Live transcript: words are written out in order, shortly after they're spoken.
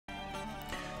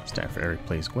It's time for Eric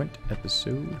Plays Gwent,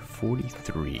 episode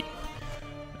 43.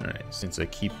 Alright, since I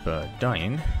keep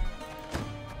dying,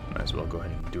 might as well go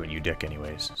ahead and do a new deck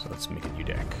anyways, so let's make a new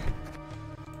deck.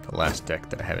 The last deck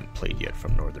that I haven't played yet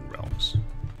from Northern Realms.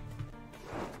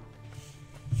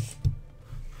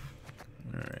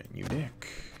 Alright, new deck,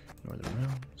 Northern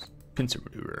Realms, Pincer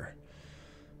Maneuver.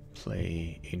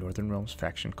 Play a Northern Realms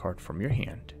faction card from your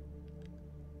hand,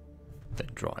 then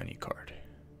draw any card.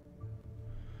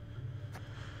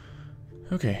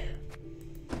 Okay.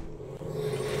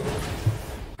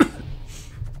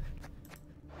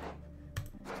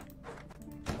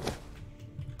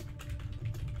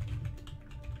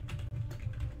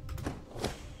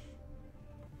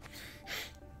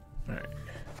 Alright.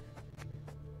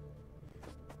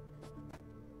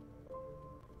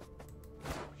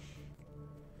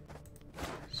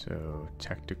 So,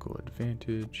 tactical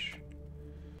advantage.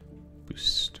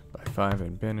 Boost by 5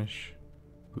 and banish.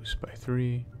 Boost by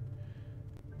 3.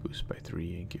 Boost by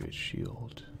 3 and give it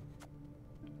shield.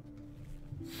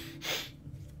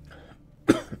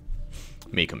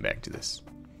 May come back to this.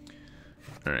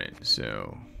 Alright,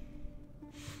 so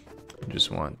I just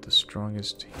want the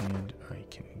strongest hand I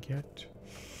can get.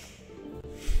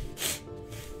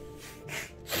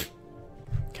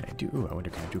 Can I do, ooh, I wonder,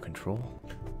 can I do control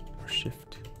or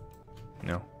shift?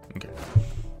 No? Okay.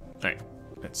 Alright,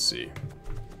 let's see.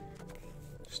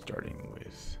 Starting with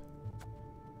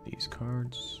these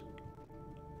cards.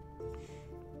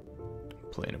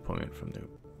 Play an opponent from the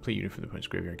play unit from the opponent's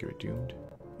graveyard, give it doomed.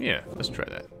 Yeah, let's try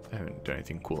that. I haven't done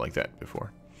anything cool like that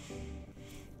before.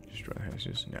 Destroy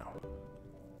houses, no.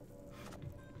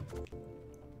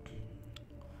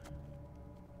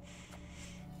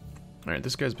 Alright,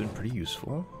 this guy's been pretty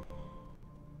useful.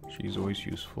 She's always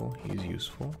useful, he's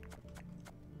useful.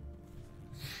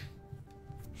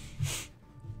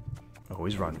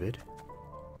 Always Ronvid.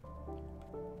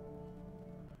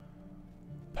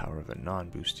 Power of a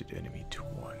non-boosted enemy to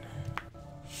 1.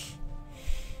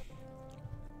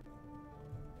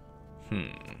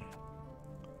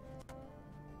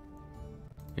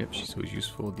 Yep, she's always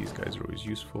useful. These guys are always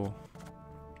useful.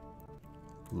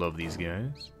 Love these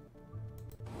guys.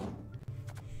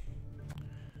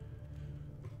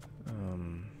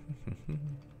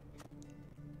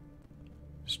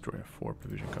 Destroy a 4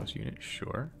 provision cost unit,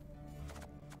 sure.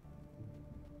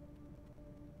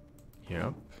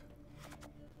 Yep.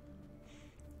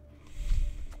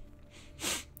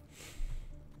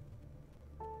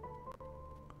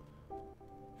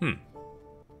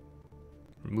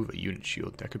 Remove a unit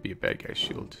shield. That could be a bad guy's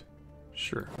shield.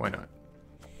 Sure, why not?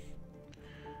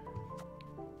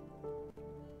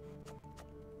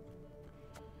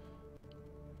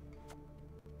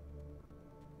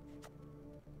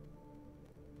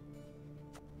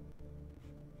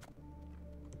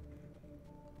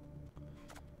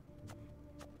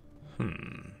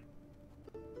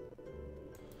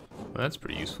 Well, that's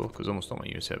pretty useful, because almost all my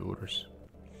units have orders.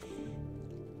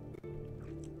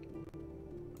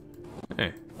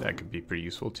 Hey, that could be pretty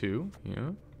useful too,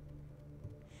 yeah.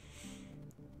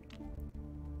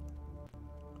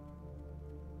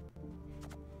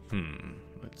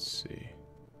 Let's see.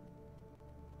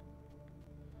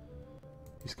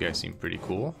 These guys seem pretty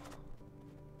cool.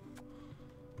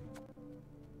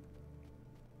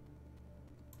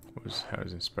 How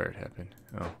does Inspired happen?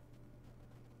 Oh.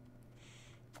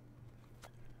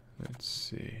 Let's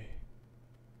see.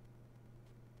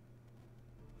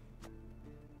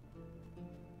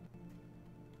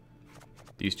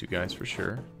 These two guys for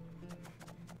sure.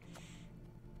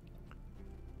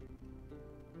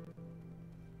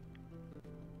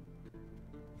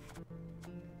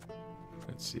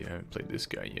 Let's see, I haven't played this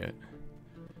guy yet.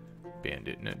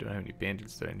 Bandit. No, I don't have any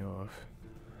bandits that I know of.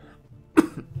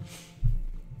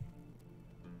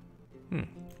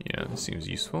 Yeah, this seems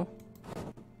useful.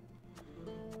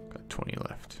 Got 20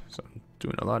 left. So I'm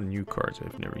doing a lot of new cards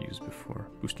I've never used before.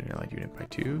 Boost an allied unit by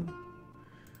 2.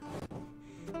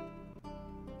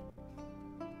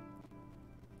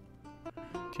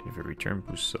 If every turn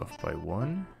boosts off by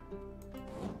 1.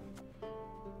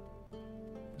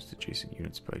 Boost adjacent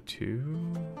units by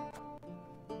 2.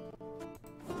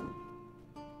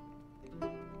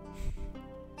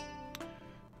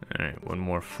 Alright, one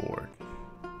more forward.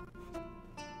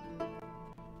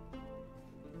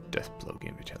 Death blow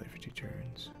game battalion for 2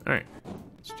 turns. Alright,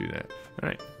 let's do that.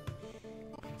 Alright.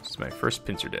 This is my first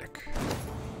Pincer deck.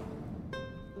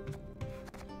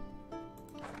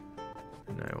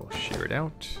 I will share it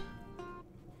out,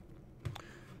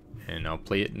 and I'll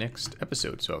play it next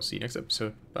episode. So I'll see you next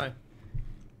episode. Bye.